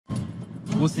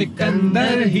वो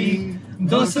सिकंदर ही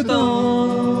दोस्तों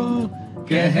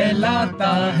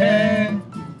कहलाता है.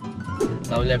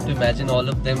 Now we'll have to imagine all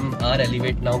of them are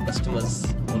Elevate Now customers.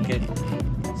 Okay.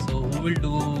 So who will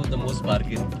do the most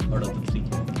bargain out of the three?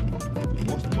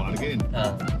 Most bargain?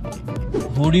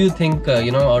 Who do you think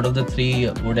out of the three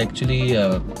would actually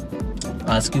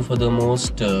ask you for the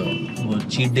most वो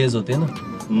cheat days होते हैं ना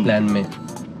plan में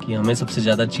कि हमें सबसे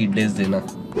ज़्यादा cheat days देना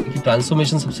कि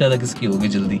transformation सबसे ज़्यादा किसकी होगी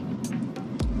जल्दी?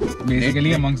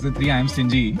 Basically, amongst the three, I am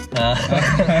stingy.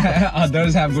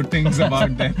 Others have good things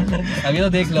about them. अभी तो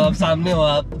देख लो, अब सामने हो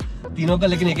आप तीनों का,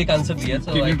 लेकिन एक आंसर दिया.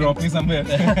 So can you drop me somewhere?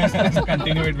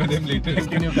 Continue it with him later.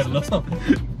 Continue कर लो.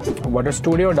 What a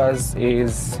studio does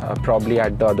is probably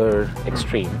at the other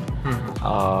extreme.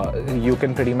 You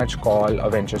can pretty much call a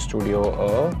venture studio a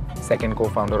second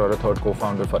co-founder or a third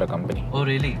co-founder for a company. Oh,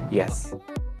 really? Yes.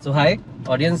 So hi,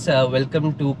 audience.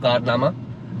 Welcome to Carnaama,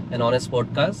 an honest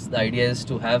podcast. The idea is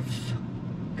to have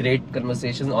great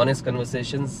conversations, honest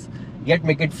conversations, yet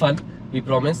make it fun, we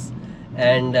promise.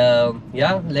 And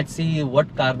let's see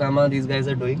what Carnaama these guys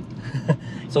are doing.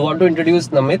 So I want to introduce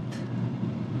Namit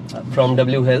from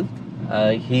VC-Whealth.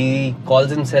 He calls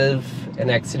himself an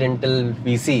accidental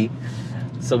VC.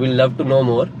 So we'll love to know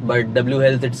more. But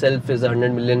VC-Whealth itself is a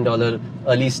 $100 million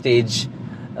early stage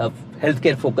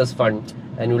healthcare focused fund.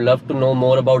 And we'd love to know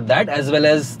more about that, as well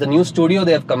as the new studio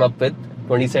they have come up with,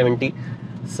 2070.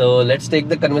 So let's take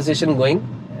the conversation going.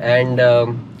 And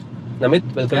Namit,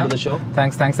 welcome to the show.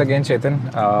 Thanks again, Chetan.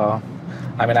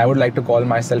 I would like to call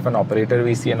myself an operator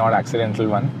VC and not accidental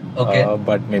one. Okay.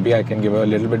 But maybe I can give a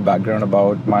little bit background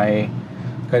about my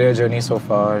career journey so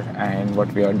far and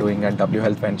what we are doing at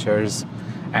VC-Whealth Ventures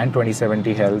and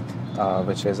 2070 Health,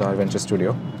 which is our venture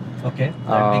studio. Okay,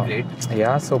 that'd be great.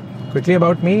 Yeah, so quickly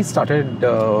about me,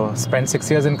 spent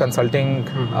 6 years in consulting,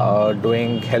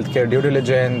 doing healthcare due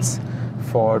diligence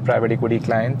for private equity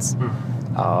clients.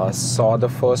 Saw the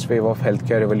first wave of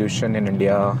healthcare revolution in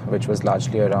India, which was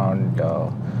largely around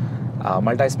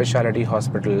multi-speciality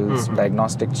hospitals,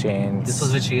 diagnostic chains. This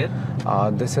was which year?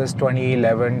 This is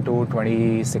 2011 to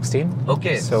 2016.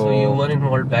 Okay, so you were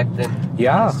involved back then.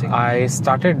 Yeah,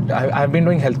 I've been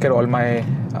doing healthcare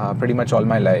pretty much all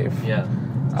my life. Yeah,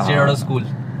 straight out of school.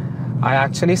 I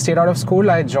actually stayed out of school.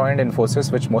 I joined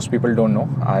Infosys, which most people don't know.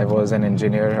 I was an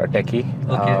engineer, a techie.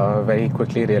 Okay. Very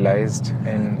quickly realized,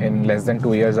 in less than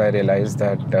 2 years, I realized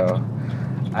that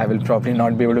I will probably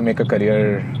not be able to make a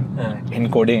career in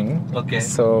coding. Okay.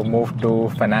 So moved to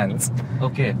finance.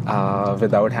 Okay.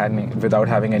 Without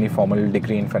having any formal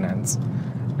degree in finance.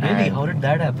 Really? How did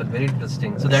that happen? Very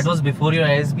interesting. So that was before your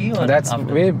ISB or that's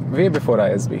after? way before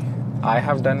ISB. I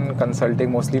have done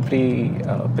consulting mostly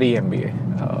pre-MBA,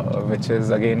 which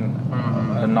is again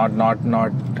not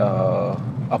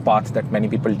a path that many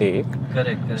people take.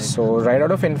 Correct. So right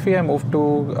out of Infi, I moved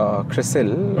to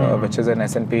CRISIL, which is an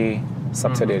S&P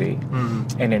subsidiary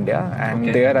in India,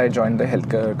 and there I joined the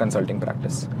healthcare consulting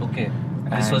practice. Okay.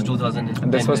 This was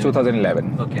 2011. This was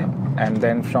 2011. Okay. And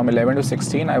then from 11 to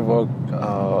 16, I worked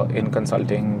in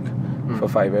consulting for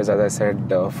 5 years. As I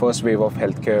said, first wave of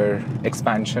healthcare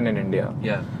expansion in India.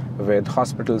 Yeah. With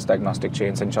hospitals, diagnostic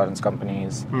chains, insurance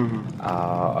companies,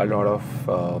 a lot of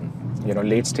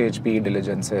late stage PE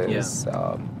diligences,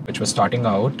 which was starting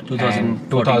out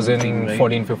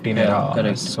 2014-15 era.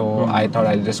 Correct. So I thought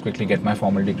I'll just quickly get my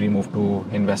formal degree, move to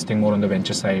investing more on the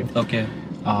venture side. Okay.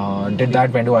 Did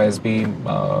that, went to ISB,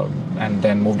 and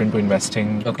then moved into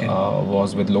investing. Okay.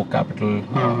 Was with Loke Capital,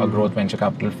 a growth venture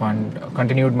capital fund.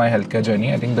 Continued my healthcare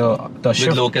journey. I think the shift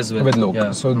with Loke as well. With Loke.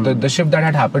 Yeah. So the shift that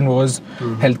had happened was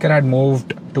healthcare had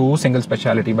moved to single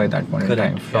speciality by that point in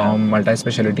time. From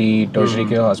multi-specialty tertiary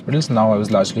care hospitals, now I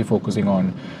was largely focusing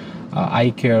on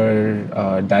eye care,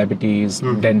 diabetes,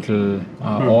 dental,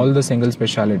 all the single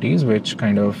specialties which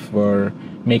kind of were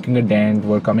making a dent,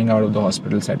 were coming out of the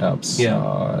hospital setups,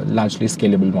 largely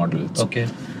scalable models. Okay.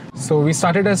 So we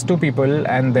started as 2 people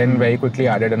and then very quickly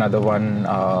added another one,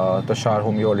 Tushar,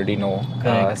 whom you already know.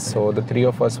 So the 3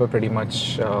 of us were pretty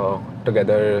much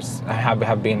together,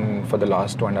 have been for the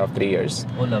last 2.5-3 years.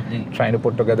 Oh, lovely. Trying to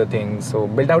put together things. So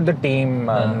built out the team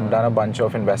and done a bunch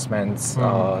of investments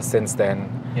since then.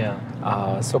 Yeah.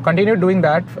 So continued doing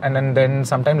that, and then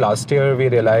sometime last year we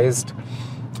realized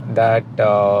that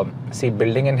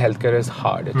building in healthcare is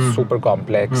hard. It's super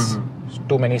complex.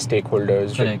 Too many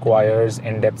stakeholders, requires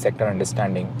in-depth sector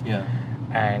understanding. Yeah.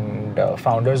 And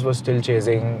founders were still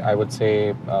chasing, I would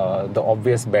say, the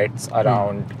obvious bets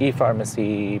around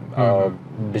e-pharmacy,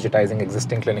 digitizing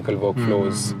existing clinical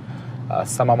workflows,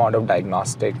 some amount of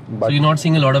diagnostic. But so you're not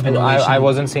seeing a lot of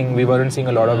innovation? We weren't seeing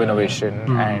a lot of innovation,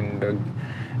 and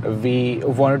we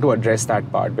wanted to address that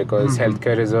part because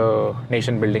healthcare is a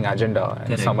nation-building agenda, and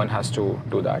Correct. someone has to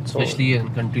do that. So Especially in a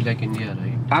country like India,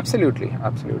 right? absolutely.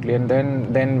 And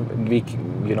then we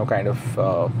kind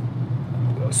of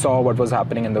saw what was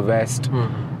happening in the West.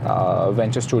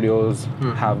 Venture studios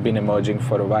have been emerging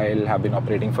for a while, have been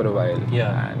operating for a while,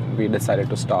 Yeah. and we decided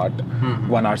to start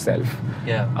one ourselves,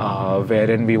 Yeah.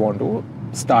 wherein we want to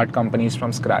start companies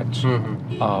from scratch,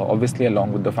 obviously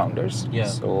along with the founders. Yeah.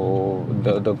 So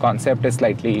the concept is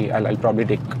slightly, I'll probably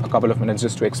take a couple of minutes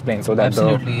just to explain so that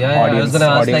Absolutely. the Yeah, audience, I was going to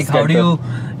ask, audience like, how get do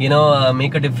the- you,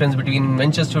 make a difference between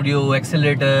venture studio,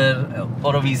 accelerator,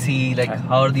 or a VC? Like,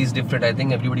 how are these different? I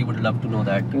think everybody would love to know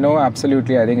that. No,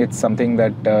 absolutely. I think it's something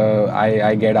that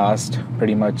I get asked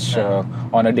pretty much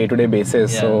on a day-to-day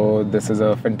basis. Yeah. So this is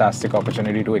a fantastic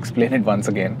opportunity to explain it once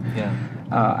again. Yeah.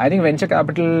 I think venture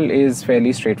capital is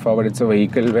fairly straightforward. It's a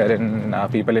vehicle wherein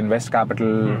people invest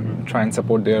capital, try and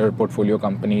support their portfolio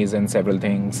companies in several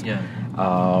things. Yeah.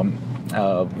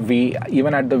 We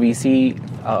even at the VC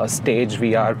stage,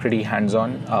 we are pretty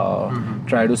hands-on.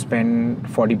 Try to spend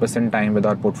 40% time with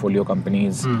our portfolio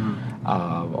companies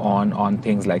on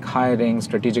things like hiring,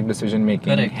 strategic decision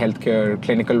making, Correct. healthcare,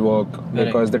 clinical work.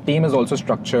 Because the team is also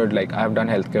structured. Like I've done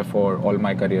healthcare for all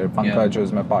my career. Pankaj,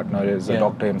 who's my partner, is a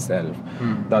doctor himself.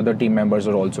 The other team members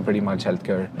are also pretty much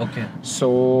healthcare. Okay.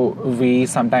 So we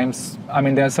sometimes,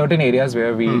 there are certain areas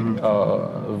where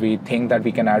we think that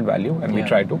we can add value, and we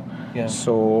try to. Yeah.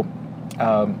 So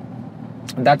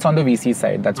that's on the VC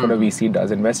side. That's what a VC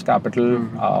does: invest capital,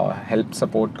 help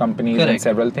support companies in Correct.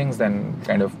 several things, then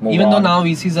kind of move Even on. though now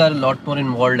VCs are a lot more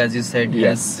involved, as you said,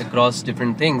 Yes. across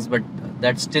different things, but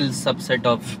that's still subset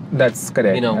of That's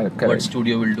correct. what correct.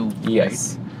 studio will do.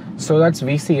 Yes. So that's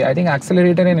VC. I think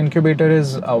accelerator and incubator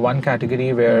is one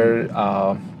category where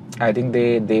I think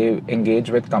they engage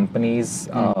with companies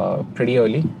pretty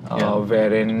early,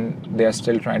 wherein they are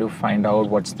still trying to find out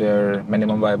what's their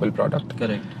minimum viable product.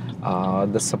 Right?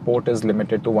 Correct. The support is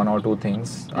limited to one or two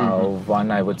things.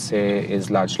 One, I would say, is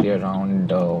largely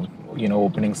around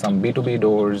opening some B2B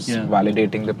doors,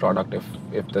 validating the product if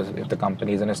the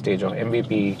company is in a stage of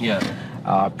MVP.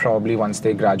 Yeah. Probably once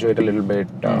they graduate a little bit,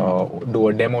 do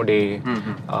a demo day,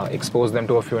 expose them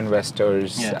to a few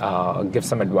investors, give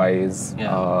some advice,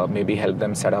 maybe help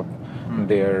them set up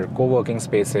their co-working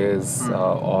spaces,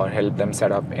 or help them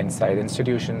set up inside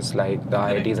institutions like the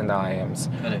IITs and the IIMs.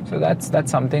 Correct. So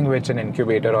that's something which an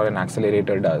incubator or an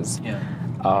accelerator does. Yeah.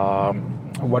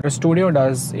 What a studio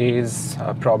does is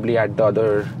probably at the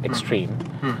other extreme.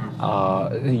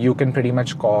 You can pretty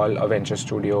much call a venture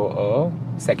studio a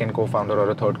second co-founder or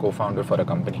a third co-founder for a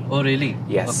company. Oh, really?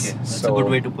 Yes. Okay. That's So- a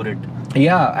good way to put it.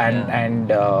 Yeah,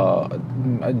 and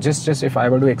just if I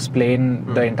were to explain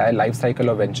the entire life cycle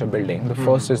of venture building, the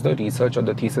first is the research or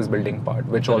the thesis building part,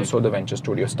 which also the venture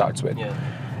studio starts with. Yeah.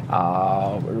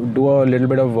 Do a little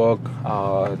bit of work,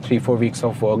 3-4 weeks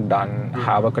of work done,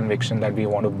 have a conviction that we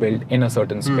want to build in a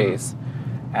certain space,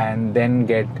 and then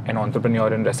get an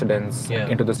entrepreneur in residence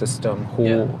into the system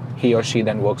who he or she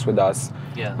then works with us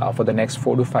for the next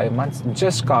 4 to 5 months,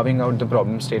 just carving out the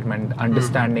problem statement,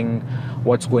 understanding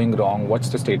what's going wrong, what's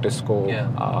the status quo,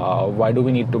 why do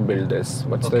we need to build this,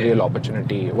 what's the real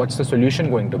opportunity, what's the solution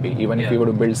going to be, even if we were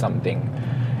to build something.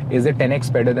 Is it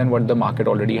 10x better than what the market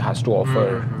already has to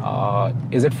offer?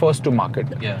 Is it first to market?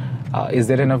 Is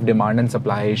there enough demand and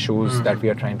supply issues that we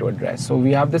are trying to address? So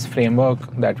we have this framework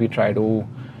that we try to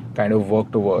kind of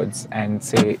work towards and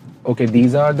say, okay,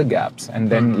 these are the gaps, and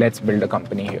then let's build a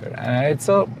company here. And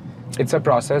it's a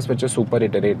process which is super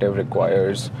iterative,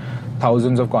 requires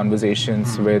thousands of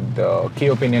conversations with key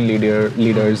opinion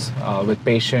leaders, with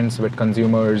patients, with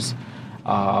consumers.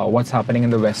 What's happening in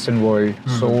the Western world.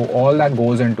 So all that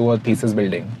goes into a thesis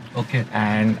building. Okay.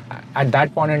 And at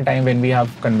that point in time, when we have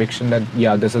conviction that,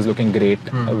 this is looking great,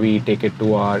 we take it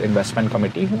to our investment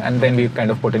committee, and then we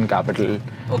kind of put in capital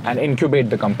and incubate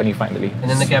the company finally. And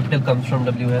then the capital comes from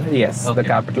WL? Yes, the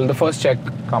capital. The first check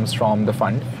comes from the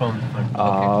fund. From the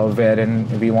fund.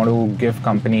 Wherein we want to give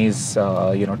companies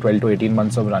 12 to 18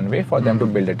 months of runway for them to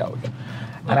build it out.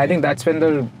 And I think that's when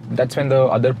the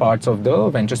other parts of the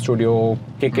venture studio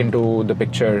kick into the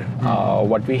picture.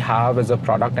 What we have is a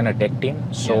product and a tech team.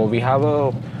 So we have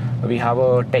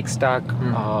a tech stack,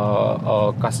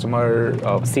 a customer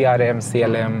CRM,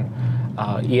 CLM,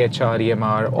 EHR,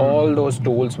 EMR, all those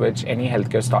tools which any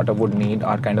healthcare startup would need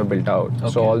are kind of built out.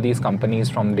 So all these companies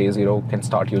from day zero can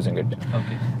start using it.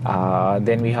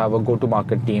 Then we have a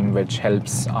go-to-market team which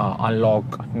helps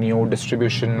unlock new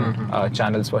distribution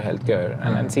channels for healthcare.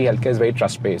 And see, healthcare is very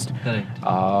trust-based.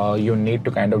 Correct. You need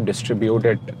to kind of distribute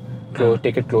it,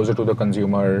 take it closer to the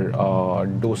consumer,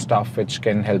 do stuff which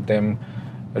can help them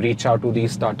reach out to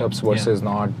these startups versus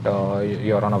not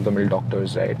your run-of-the-mill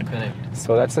doctors, right? Correct.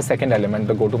 So that's the second element.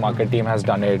 The go-to-market team has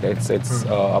done it. It's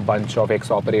a bunch of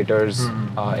ex-operators,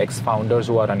 ex-founders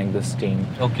who are running this team.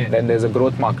 Okay. Then there's a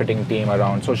growth marketing team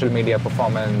around social media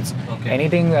performance,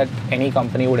 anything that any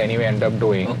company would anyway end up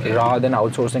doing. Rather than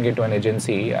outsourcing it to an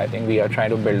agency, I think we are trying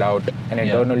to build out an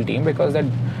internal team, because that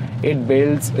it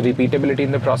builds repeatability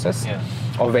in the process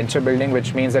of venture building,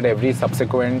 which means that every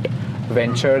subsequent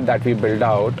venture that we build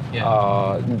out,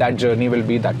 that journey will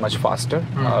be that much faster.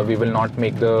 We will not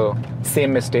make the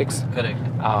same mistakes. Correct.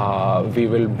 We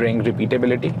will bring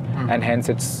repeatability, and hence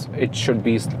it should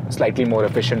be slightly more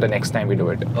efficient the next time we do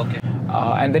it. Okay.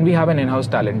 And then we have an in-house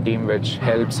talent team which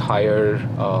helps hire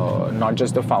not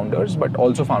just the founders but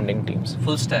also founding teams.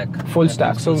 Full stack. Full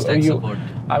stack. So support.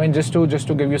 I mean, just to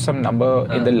give you some number,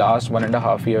 in the last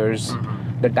 1.5 years,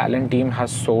 the talent team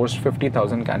has sourced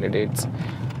 50,000 candidates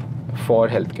for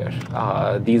healthcare.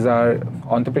 These are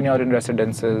entrepreneur in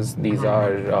residences. These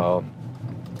are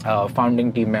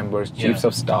founding team members, chiefs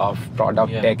of staff,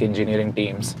 product, tech, engineering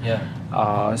teams.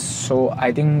 So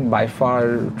I think by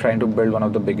far trying to build one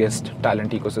of the biggest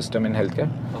talent ecosystem in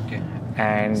healthcare. Okay.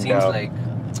 And seems like.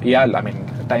 Yeah, I mean,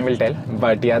 time will tell.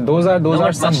 But yeah, those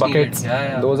are some buckets.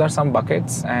 Those are some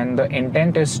buckets, and the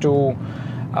intent is to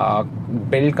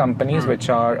build companies which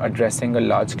are addressing a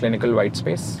large clinical white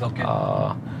space. Okay.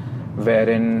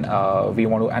 Wherein we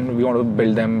want to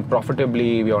build them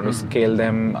profitably. We want to scale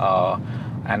them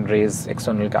and raise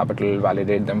external capital,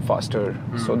 validate them faster.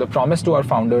 So the promise to our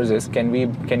founders is, can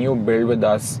you build with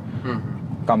us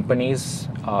companies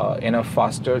in a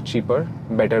faster, cheaper,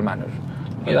 better manner?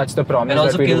 That's the promise. And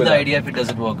also that we kill do the with idea if it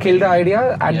doesn't work. Kill the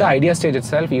idea at the idea stage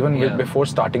itself, even before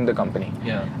starting the company.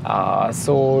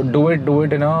 So do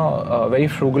it in a very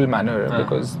frugal manner,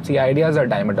 because see, ideas are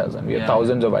dime a dozen. We have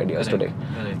thousands of ideas today.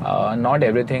 Not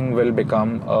everything will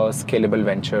become a scalable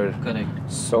venture. Correct.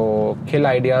 So kill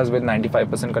ideas with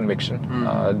 95% conviction.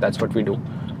 That's what we do.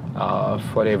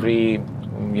 For every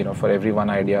one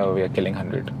idea, we are killing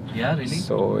 100. Yeah, really?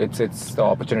 So it's the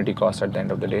opportunity cost at the end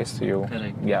of the day. So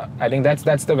Correct. I think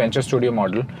that's the venture studio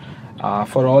model.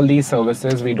 For all these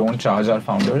services, we don't charge our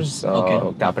founders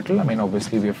capital. I mean,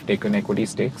 obviously we have taken equity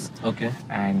stakes. Okay.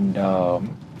 And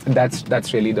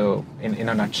that's really in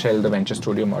a nutshell the venture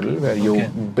studio model, where you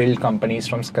build companies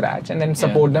from scratch and then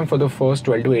support them for the first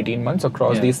 12 to 18 months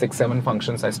across these 6-7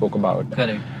 functions I spoke about.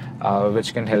 Correct.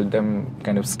 Which can help them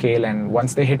kind of scale, and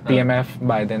once they hit PMF,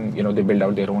 by then they build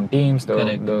out their own teams.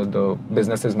 The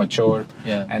business is mature,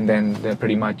 and then they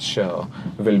pretty much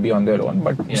will be on their own.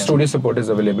 But studio support is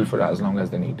available for as long as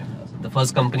they need. The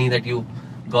first company that you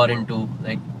got into,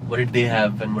 like, what did they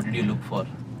have and what did you look for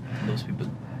in those people?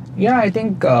 Yeah, I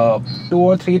think 2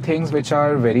 or 3 things which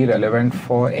are very relevant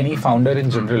for any founder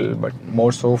in general, but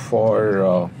more so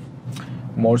for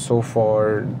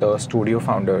the studio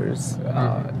founders,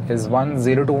 is one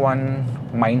 0 to 1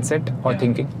 mindset or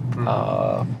thinking.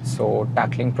 So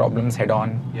tackling problems head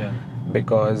on,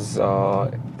 because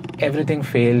everything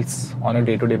fails on a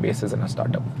day-to-day basis in a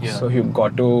startup. So you've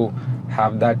got to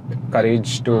have that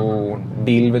courage to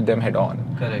deal with them head on.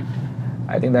 Correct.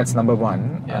 I think that's number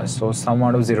one. So some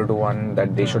out of 0 to 1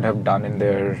 that they should have done in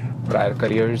their prior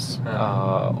careers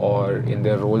or in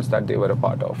their roles that they were a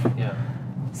part of.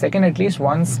 Second, at least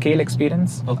one scale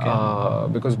experience,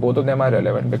 because both of them are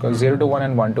relevant, because 0 to 1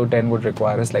 and 1 to 10 would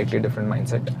require a slightly different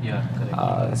mindset.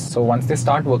 Correct. So once they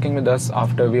start working with us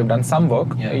after we have done some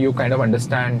work, you kind of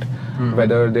understand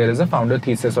whether there is a founder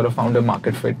thesis or a founder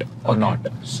market fit or not.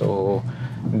 So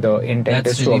the intent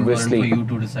is to obviously for you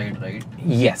to decide, right?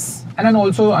 Yes. And then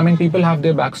also, I mean, people have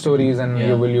their backstories, and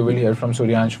you will hear from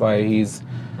Suryansh why he's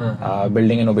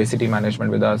building in obesity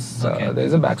management with us.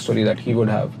 There's a backstory that he would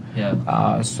have.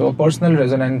 So personal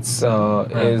resonance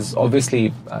is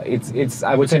obviously it's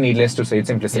I would say needless to say,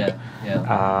 it's implicit.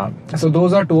 So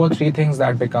those are 2 or 3 things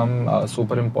that become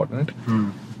super important.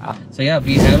 So we have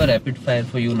a rapid fire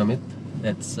for you, Namit.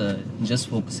 That's just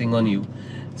focusing on you.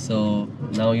 So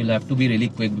now you'll have to be really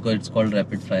quick because it's called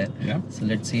rapid fire. So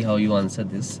let's see how you answer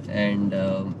this, and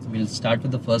we'll start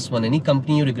with the first one. Any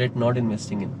company you regret not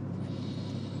investing in?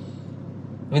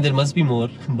 I mean, there must be more,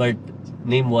 but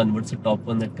name one. What's the top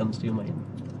one that comes to your mind?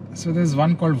 So there's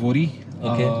one called Vori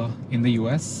in the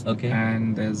US,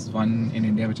 and there's one in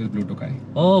India which is Blue Tokai.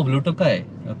 Oh, Blue Tokai.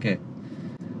 Okay.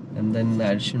 And then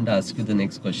I shouldn't ask you the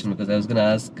next question, because I was going to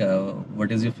ask,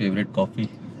 what is your favorite coffee?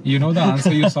 You know the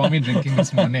answer. You saw me drinking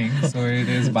this morning, so it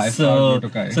is by far Blue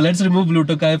Tokai. So let's remove Blue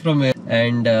Tokai from here.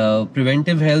 And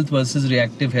preventive health versus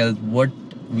reactive health, what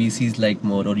VCs like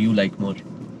more, or you like more?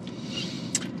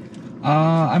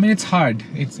 I mean, it's hard.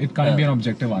 It can't be an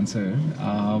objective answer.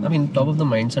 I mean, top of the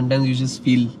mind, sometimes you just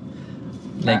feel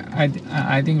like...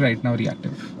 I think right now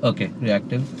reactive. Okay,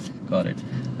 reactive. Got it.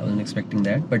 I wasn't expecting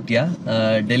that. But yeah,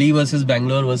 Delhi versus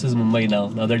Bangalore versus Mumbai now.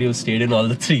 Now that you've stayed in all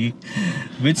the three,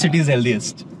 which city is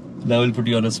healthiest? Now we'll put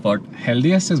you on a spot.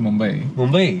 Healthiest is Mumbai.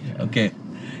 Mumbai? Okay.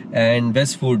 And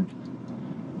best food?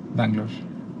 Bangalore.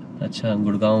 अच्छा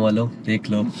गुड़गांव वालों देख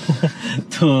लो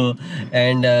तो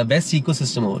and best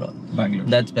ecosystem overall Bangalore.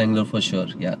 That's Bangalore for sure.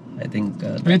 Yeah, I think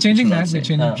we're changing that.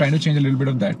 We're trying to change a little bit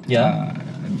of that. Yeah.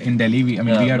 In Delhi, we are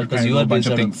because trying to you do are a bunch based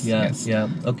of out things. Yeah, Yes. yeah.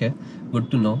 Okay, good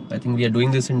to know. I think we are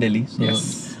doing this in Delhi. So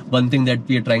Yes. one thing that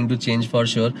we are trying to change for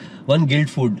sure. One guilt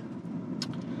food.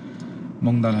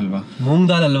 Moong dal halwa. Moong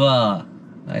dal halwa.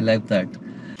 I like that.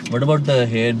 What about the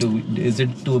hair? Is it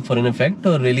for an effect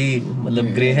or really मतलब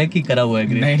grey है कि करा हुआ है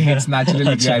grey? No, it's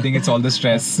naturally grey. I think it's all the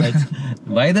stress.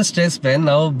 Why the stress, man?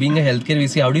 Now being a healthcare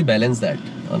VC, how do you balance that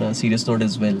on a serious note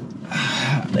as well?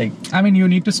 Like, I mean, you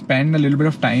need to spend a little bit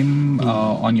of time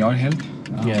on your health.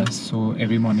 Yeah. So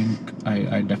every morning,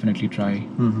 I definitely try,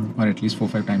 or at least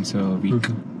 4-5 times a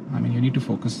week. I mean, you need to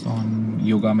focus on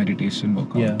yoga, meditation,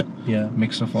 workout. Yeah.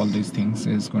 Mix of all these things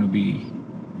is going to be.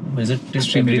 Is it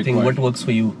extremely everything? required. What works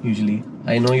for you usually?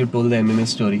 I know you told the MMA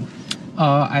story.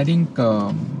 I think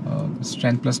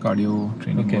strength plus cardio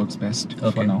training works best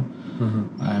for now.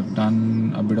 I've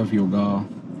done a bit of yoga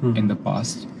in the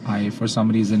past. I, for some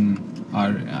reason,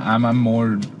 I'm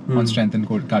more on strength and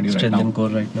cardio right now. Strength and core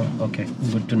right now. Okay,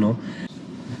 good to know.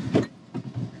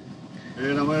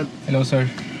 Hey Namit. Hello, sir.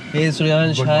 Hey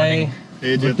Suryansh, Good hi. morning.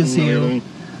 Hey Good Chetan, to see how are you. doing?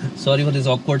 Sorry for this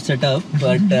awkward setup,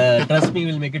 but trust me,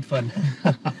 we'll make it fun.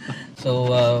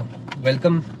 So,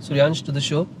 welcome Suryansh to the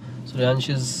show. Suryansh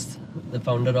is the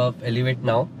founder of Elevate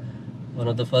Now, one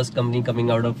of the first company coming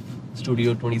out of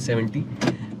Studio 2070,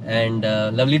 and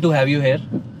lovely to have you here.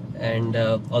 And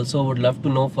also would love to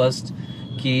know first,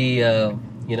 ki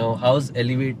how's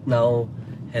Elevate Now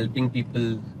helping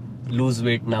people lose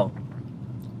weight now?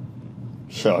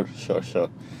 Sure.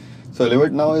 So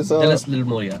Elevate Now is Tell us a little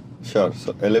more, yeah. Sure.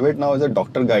 So Elevate Now is a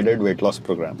doctor-guided weight loss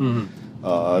program.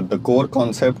 The core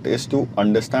concept is to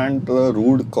understand the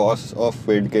root cause of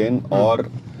weight gain or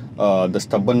the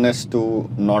stubbornness to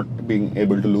not being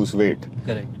able to lose weight.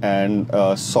 Correct. And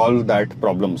solve that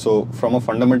problem. So from a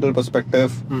fundamental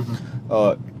perspective,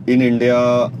 in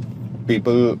India,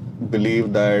 people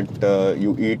believe that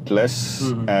you eat less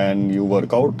and you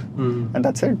work out, and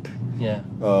that's it.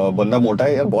 बंदा मोटा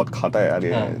है यार, बहुत खाता है यार,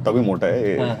 ये तभी मोटा है,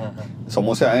 ये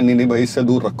समोसे आए नहीं भाई, इससे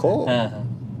दूर रखो,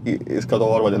 इसका तो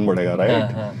और वजन बढ़ेगा,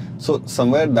 right? So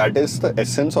somewhere that is the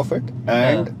essence of it,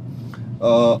 and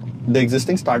the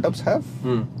existing startups have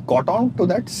caught on to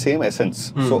that same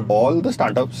essence. So all the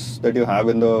startups that you have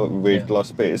in the weight loss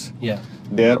space,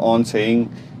 they're on saying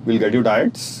we'll get you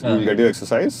diets, we'll get you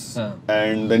exercise,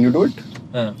 and then you do it,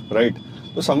 right?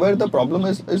 So somewhere the problem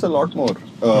is a lot more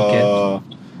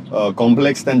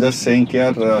complex than just saying कि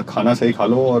यार खाना सही खा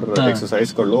लो और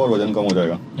exercise कर लो और वजन कम हो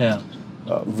जाएगा.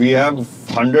 We have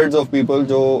hundreds of people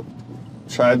जो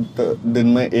शायद दिन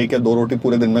में 1 या 2 रोटी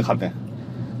पूरे दिन में खाते हैं,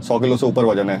 100 किलो से ऊपर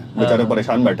वजन है, बेचारे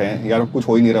परेशान बैठे हैं, यार कुछ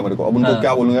हो ही नहीं रहा मेरे को, अब उनको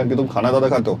क्या बोलूं यार कि तुम खाना ज़्यादा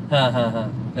खाते हो,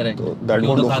 तो that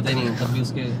won't do.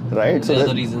 Right, so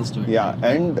other reasons to it. Yeah,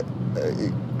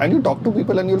 and you talk to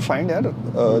people and you'll find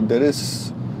यार there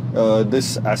is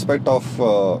this aspect of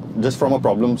just from a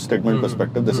problem statement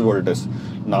perspective, this is what it is.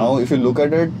 Now if you look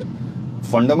at it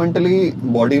fundamentally,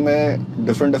 body में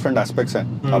different aspects हैं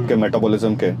आपके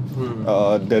metabolism के.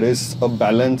 There is a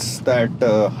balance that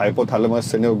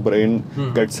hypothalamus in your brain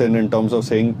gets in terms of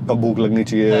saying कब भूख लगनी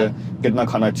चाहिए, कितना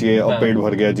खाना चाहिए और पेट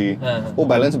भर गया जी, वो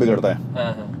balance बिगड़ता है,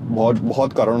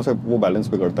 बहुत कारणों से वो balance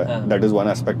बिगड़ता है. That is one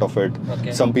aspect of it.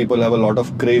 Some people have a lot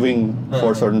of craving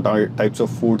for certain types of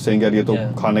food, saying यार ये तो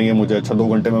खाना ही है मुझे, अच्छा 2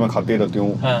 घंटे में मैं खाते ही रहती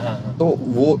हूँ, तो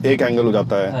वो एक एंगल हो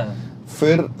जाता है.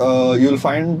 फिर you'll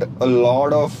find a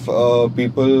lot of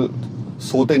people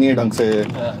सोते नहीं है ढंग से,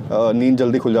 नींद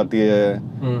जल्दी खुल जाती है,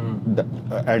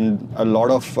 and a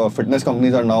lot of fitness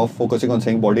companies are now focusing on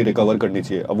saying body recover करनी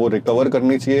चाहिए. अब वो recover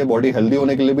करनी चाहिए body healthy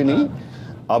होने के लिए भी नहीं,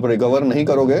 आप recover नहीं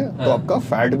करोगे तो आपका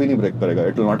fat भी नहीं break करेगा,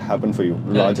 it will not happen for you,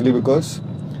 largely because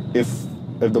if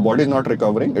the body is not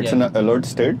recovering, it's in an alert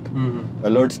state.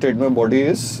 Alert state में body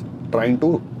is trying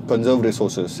to conserve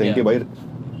resources, saying कि भाई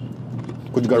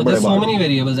कुछ गड़बड़ है. So many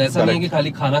variables, ऐसा नहीं है कि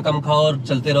खाली खाना कम खाओ और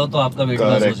चलते रहो तो आपका weight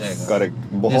loss हो जाएगा. Correct.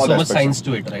 बहुत There's so much science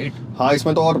to it, right? हाँ,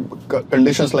 इसमें तो और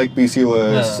conditions like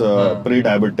PCOS,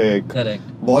 pre-diabetic,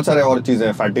 बहुत सारे और चीजें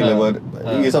हैं, fatty liver,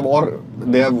 ये सब, और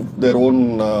they have their own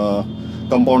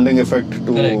compounding effect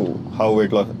to how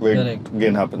weight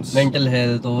gain happens. Mental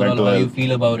health, overall how you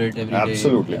feel about it every day.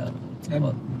 Absolutely.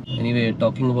 Anyway,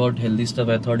 talking about healthy stuff,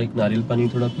 I thought एक नारियल पानी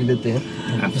थोड़ा P लेते हैं.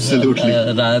 Absolutely.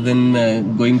 Rather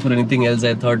than going for anything else,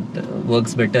 I thought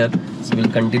works better. So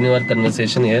we'll continue our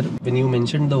conversation here. When you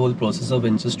mentioned the whole process of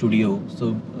venture studio,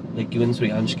 so like even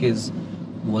Suryansh case,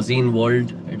 was he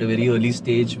involved at a very early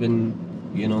stage when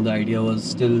the idea was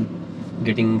still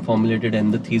getting formulated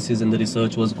and the thesis and the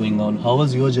research was going on? How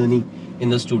was your journey in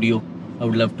the studio? I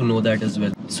would love to know that as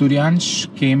well. Suryansh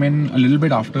came in a little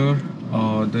bit after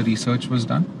the research was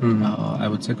done. I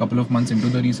would say a couple of months into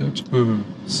the research.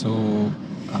 So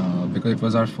because it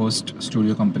was our first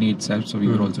studio company itself, so we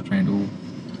were also trying to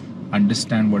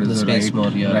understand what is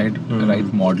the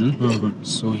right model.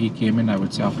 So he came in, I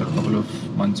would say, after a couple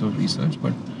of months of research,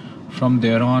 but from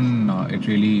there on it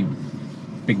really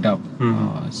picked up.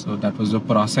 So that was the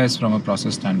process from a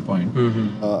process standpoint.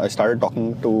 I started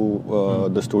talking to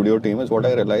the studio team. Is what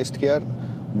I realized कि यार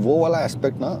वो वाला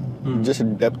aspect ना जिस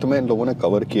depth में इन लोगों ने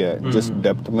cover किया है, जिस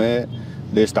डेप्थ में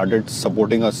they started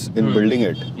supporting us in building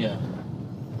it.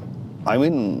 I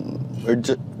mean,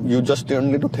 you just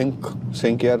don't need to think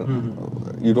saying कि यार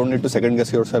you don't need to second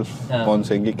guess yourself on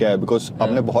saying कि क्या है, because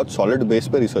आपने बहुत solid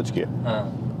base पे research किया,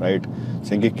 right?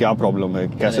 saying कि क्या problem है,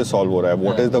 कैसे solve हो रहा है,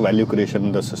 what is the value creation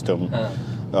in the system,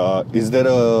 is there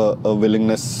a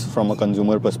willingness from a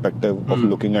consumer perspective of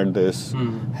looking at this,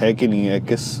 है कि नहीं है,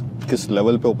 किस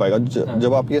लेवल पे हो पाएगा.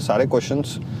 जब आप ये सारे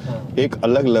क्वेश्चंस एक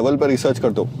अलग लेवल पे रिसर्च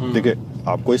करते हो, देखिए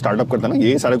आप कोई स्टार्टअप करता है ना,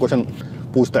 ये सारे क्वेश्चन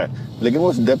पूछता है, लेकिन वो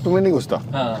उस डेप्थ में नहीं घुसता.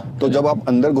 तो जब आप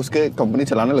अंदर घुस के कंपनी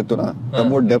चलाने लगते हो ना, तब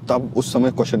वो डेप्थ आप उस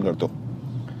समय क्वेश्चन करते हो.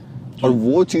 और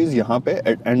वो चीज यहाँ पे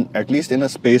at least in a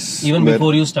space even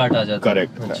before you start आ जाता है.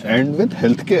 Correct. And with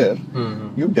health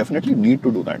care you definitely need to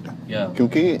do that,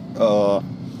 क्योंकि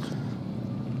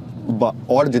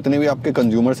और जितने भी आपके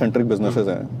कंज्यूमर सेंट्रिक बिजनेसेस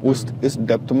हैं, इस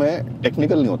डेप्थ में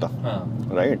टेक्निकल नहीं होता,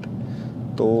 राइट?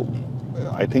 तो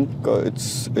I think it's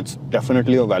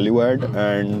definitely a value add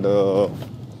and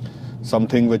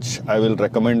something which I will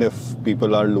recommend if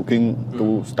people are looking to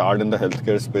start in the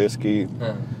healthcare space कि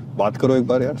बात करो एक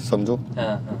बार यार, समझो.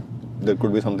 There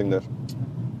could be something there.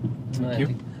 Thank you.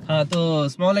 हाँ, तो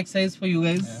small exercise for you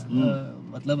guys.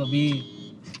 मतलब अभी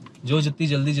जो जितनी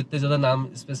जल्दी जितने ज्यादा नाम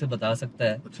इस पे से बता सकता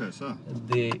है, अच्छा ऐसा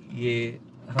ये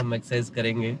हम एक्सरसाइज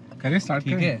करेंगे. स्टार्ट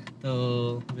ठीक है,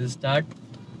 तो we'll start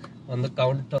on the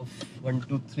count of 1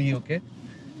 2 3. okay?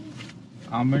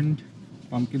 Almond,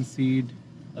 pumpkin seed,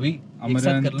 अभी एक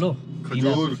साथ कर लो.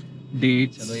 खजूर,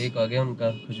 dates. चलो एक आ गया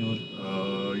उनका खजूर.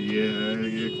 ये है,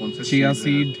 ये कौन से chia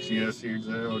seed, chia seeds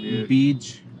है, और ये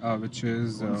beej, which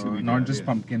is not just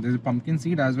pumpkin. There's a pumpkin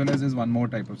seed as well as there's one more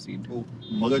type of seed.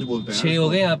 मगज बोलते हैं. 6 हो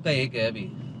गए, आपका एक है अभी.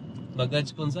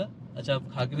 मगज कौन सा? अच्छा, आप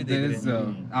खा के भी देख रहे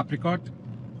हैं. Apricot.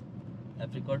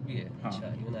 Apricot भी है. अच्छा,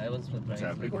 even I was surprised.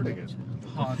 Apricot है क्या?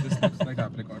 हाँ, this looks like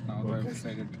apricot now. I've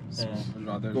said it. So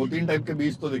rather. 2-3 type के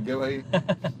बीज तो दिख गए भाई.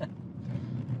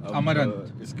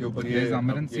 अमरंथ. इसके ऊपर ये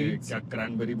अमरंथ सीड्स. क्या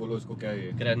क्रैनबेरी बोलो इसको, क्या है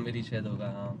ये? क्रैनबेरी शायद होगा.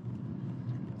 हाँ,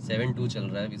 7-2 चल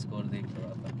रहा है अभी. स्कोर देख लो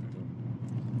आप.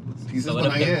 थीसिस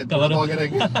बनाइए, कवर वगैरह.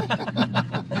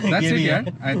 That's it, yeah.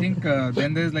 I think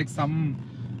then there's like some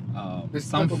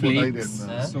flakes.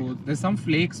 So there's some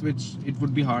flakes which it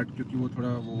would be hard क्योंकि वो थोड़ा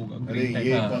वो होगा. अरे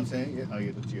ये कौन से हैं? ये हाँ,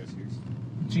 ये तो chia seeds.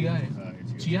 Chia है.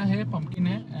 Chia है, pumpkin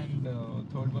है, and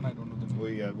third one I don't know the name.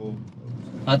 वही यार वो.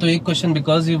 हाँ, तो एक question,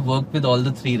 because you work with all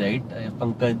the three, right?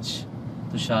 Pankaj,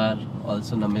 Tushar,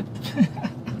 also Namit.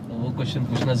 तो वो क्वेश्चन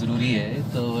पूछना जरूरी है.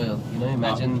 तो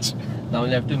imagine now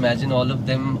you have to imagine all of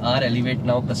them are Elevate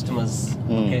Now customers.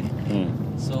 Okay.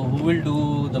 So who will do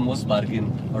the most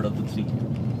bargain out of the three?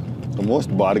 The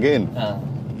most bargain.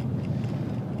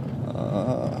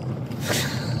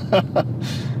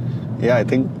 Yeah, I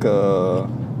think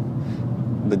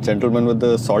the gentleman with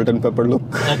the salt and pepper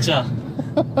look. अच्छा,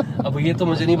 अब ये तो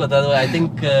मुझे नहीं पता. I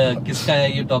think किसका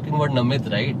है? You're talking about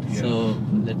Namit, right? Yeah. So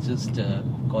let's just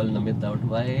call Namit out.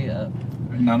 Why?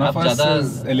 None of us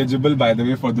is eligible, by the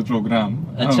way, for the program.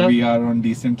 We are on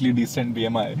decent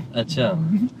BMI. अच्छा,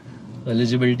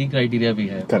 eligibility criteria भी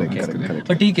है. Correct.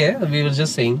 पर ठीक है, we were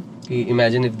just saying कि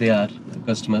imagine if they are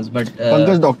customers, but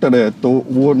Pankaj doctor है तो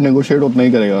वो नेगोशिएट उतना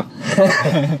ही करेगा.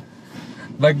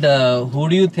 But who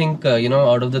do you think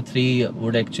out of the three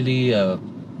would actually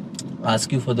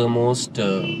ask you for the most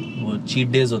वो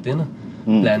cheat days होते हैं ना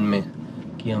प्लान में,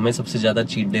 कि हमें सबसे ज्यादा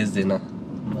cheat days देना,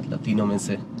 मतलब तीनों में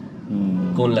से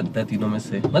कौन लगता है? तीनों में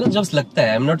से मतलब जब लगता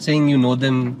है. I'm not saying you know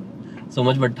them so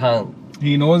much, but हाँ,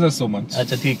 he knows us so much.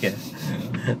 अच्छा, ठीक है.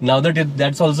 Now that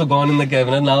that's also gone in the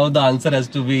camera, now the answer has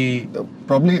to be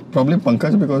probably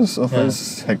Pankaj, because of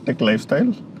his hectic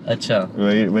lifestyle. अच्छा,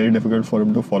 Very difficult for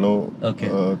him to follow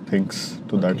things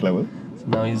to that level.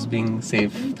 now he's being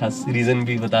safe. Reason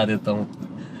भी बता देता हूँ.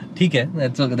 ठीक है,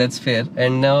 that's fair.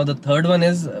 And now the third one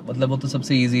is, मतलब वो तो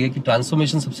सबसे easy है कि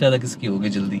transformation सबसे ज़्यादा किसकी होगी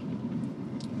जल्दी?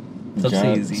 सबसे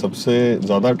easy. सबसे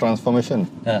ज़्यादा transformation.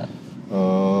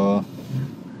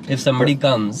 If somebody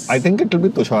comes, I think it will be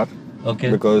Tushar. Okay.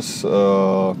 Because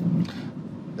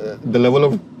the level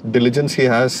of diligence he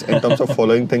has in terms of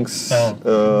following things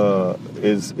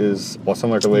is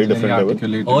awesome at a very different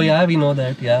level. Oh yeah, we know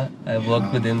that. Yeah, I've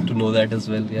worked with him to know that as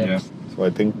well. Yeah. So I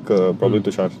think probably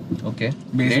Tushar. Okay.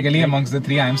 Basically, amongst the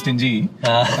three, I am stingy.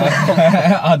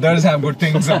 Others have good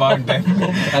things about them.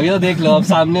 अभी तो देख लो, अब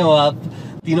सामने हो आप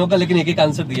तीनों का, लेकिन एक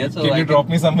आंसर दिया. So can you drop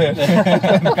me somewhere?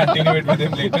 Continue it with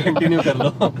him later. Continue कर लो.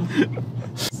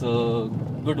 So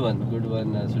good one,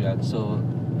 Suryansh. So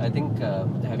I think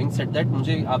having said that,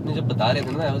 मुझे आपने जब बता रहे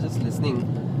थे ना, I was just listening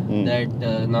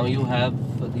that now you have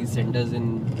these centers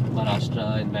in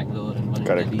Maharashtra, in Bangalore, and one in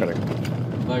Delhi. Correct.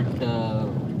 But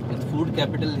with food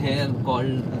capital here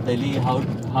called Delhi,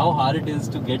 how hard it is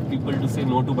to get people to say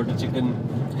no to butter chicken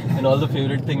and all the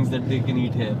favorite things that they can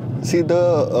eat here. See,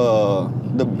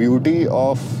 the beauty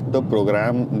of the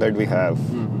program that we have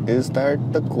is that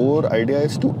the core idea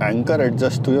is to anchor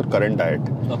adjust to your current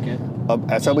diet. Okay. अब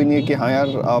ऐसा भी नहीं है कि हाँ यार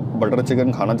आप butter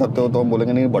chicken खाना चाहते हो तो हम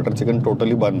बोलेंगे नहीं बटर चिकन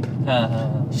टोटली बंद.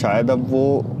 शायद अब वो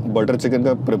बटर चिकन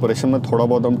का प्रिपरेशन में थोड़ा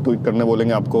बहुत हम ट्विक करने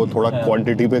बोलेंगे आपको, थोड़ा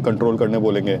क्वांटिटी पे कंट्रोल करने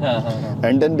बोलेंगे.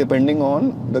 And then depending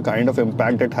on the kind of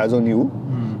impact it has on you,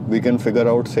 we can figure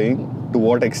out saying to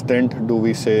what extent do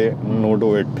we से no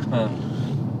to it.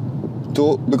 So,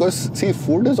 because see,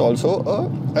 food is also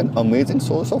an amazing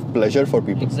source of pleasure for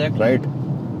people, exactly. right?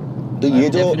 तो I'm ये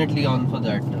जो definitely on for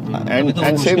that.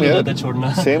 and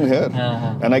same here,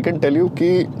 and I can tell you कि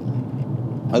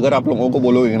अगर आप लोगों को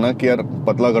बोलोगे ना कि यार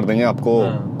पतला कर देंगे आपको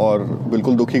और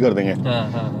बिल्कुल दुखी कर देंगे,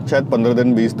 शायद 15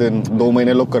 दिन 20 दिन 2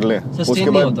 महीने लोग कर लें, उसके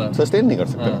बाद सस्टेन नहीं कर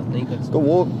सकते. तो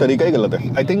वो तरीका ही गलत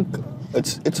है. I think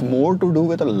it's more to do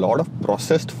with a lot of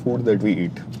processed food that we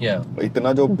eat.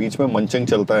 इतना जो बीच में मंचिंग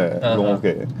चलता है लोगों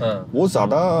के, वो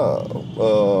ज्यादा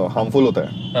हार्मफुल होता है.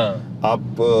 आप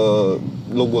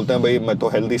लोग बोलते हैं भाई मैं तो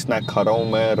हेल्दी स्नैक खा रहा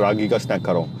हूँ, मैं रागी का स्नैक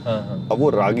खा रहा हूँ. अब वो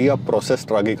रागी आप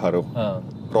प्रोसेस्ड रागी खा रहे हो,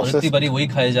 प्रोसेस्ड वही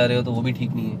खाए जा रहे हो, तो वो भी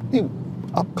ठीक नहीं है.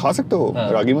 आप खा सकते हो,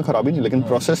 रागी में खराबी नहीं, लेकिन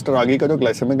प्रोसेस्ड रागी का जो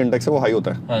ग्लाइसेमिक इंडेक्स है वो हाई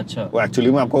होता है. अच्छा. वो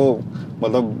एक्चुअली में आपको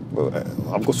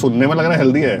मतलब आपको सुनने में लग रहा है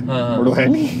हेल्दी है, बट वो है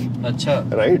नहीं. अच्छा.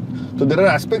 राइट. तो there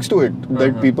are aspects to it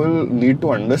that people need to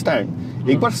understand.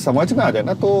 एक बार समझ में आ जाए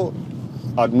ना तो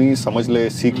आदमी समझ ले,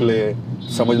 सीख ले,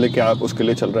 समझ ले क्या उसके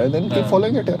लिए चल रहा है, देन कीप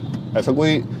फॉलोइंग इट. यार ऐसा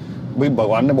कोई भाई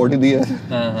भगवान ने बॉडी दी है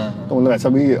तो मतलब ऐसा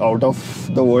भी आउट ऑफ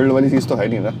द वर्ल्ड वाली चीज तो है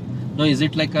नहीं ना. No, is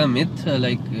it like a myth?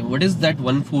 Like, what is that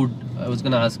one food? I was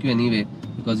gonna ask you anyway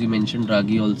because you mentioned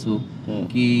ragi also,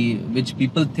 कि which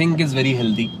people think is very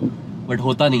healthy, but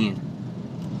होता नहीं है.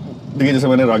 देखिए जैसे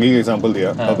मैंने रागी का एग्जांपल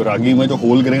दिया, अब रागी में जो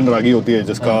होल ग्रेन रागी होती है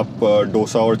जिसका आप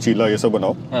डोसा और चीला ये सब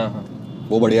बनाओ,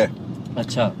 वो बढ़िया है.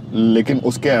 अच्छा. लेकिन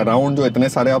उसके अराउंड जो इतने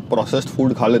सारे आप प्रोसेस्ड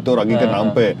फूड खा लेते हो रागी के नाम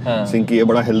पे, सिंह की ये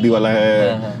बड़ा हेल्दी वाला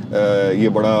है, ये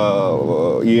बड़ा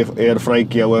ये एयर फ्राई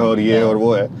किया हुआ है और ये और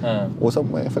वो है, वो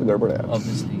सब में फिर गड़बड़ है.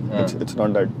 Obviously it's not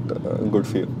that good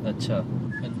feel. अच्छा.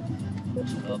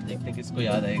 चलो अब देखते हैं किसको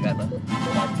याद आएगा ना.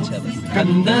 अच्छा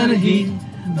सिकंदर ही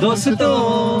दोस्तों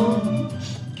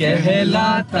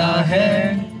कहलाता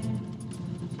है.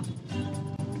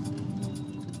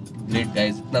 ग्रेट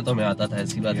गाइस, इतना तो मैं आता था,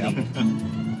 ऐसी बात नहीं.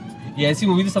 ये ऐसी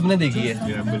मूवी तो सबने देखी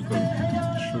है. बिल्कुल.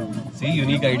 सी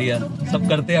यूनिक आइडिया, सब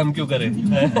करते हैं, हम क्यों करें.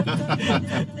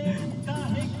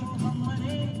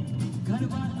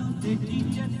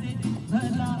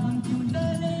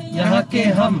 यहाँ के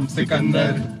हम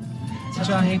सिकंदर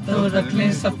चाहे तो रख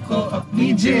ले सबको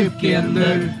अपनी जेब के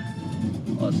अंदर.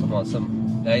 Awesome, awesome.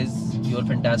 Guys, you are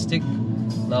fantastic.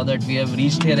 Now that we have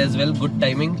reached here as well, good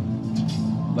timing.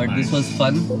 But nice. This was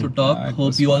fun to talk.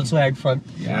 Hope you also had fun.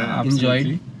 Yeah, absolutely.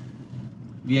 Enjoyed.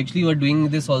 We actually were doing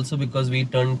this also because we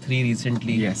turned 3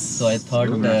 recently. Yes. So I thought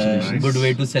good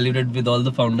way to celebrate with all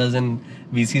the founders and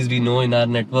VCs we know in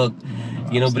our network.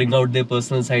 You know, bring out their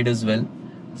personal side as well.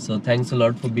 So thanks a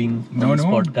lot for being on this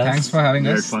podcast. Thanks for having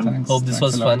us. Fun. Hope this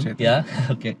was fun. Yeah.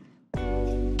 Okay.